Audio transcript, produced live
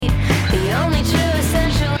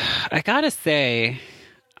I gotta say,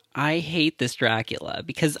 I hate this Dracula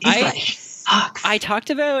because Sucks. I talked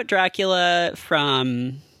about Dracula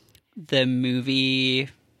from the movie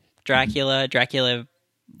Dracula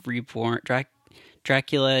Reborn,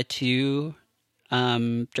 Dracula 2,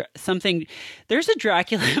 something. There's a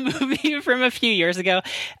Dracula movie from a few years ago,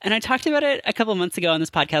 and I talked about it a couple months ago on this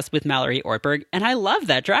podcast with Mallory Ortberg, and I love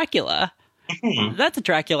that Dracula. That's a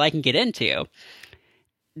Dracula I can get into.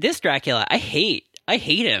 This Dracula, I hate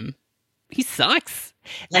him. He sucks.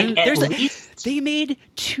 Like, And they made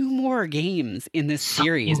 2 more games in this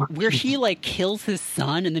series where he like kills his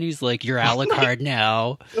son and then he's like, "You're Alucard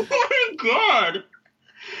now." Oh my god!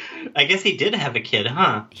 I guess he did have a kid,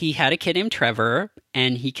 huh? He had a kid named Trevor,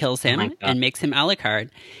 and he kills him and makes him Alucard.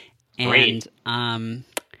 Great. And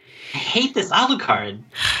I hate this Alucard.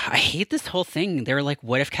 I hate this whole thing. They were like,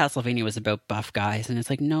 "What if Castlevania was about buff guys?" And it's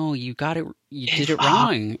like, no, you got it. You did it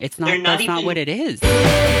wrong. It's not. That's not what it is.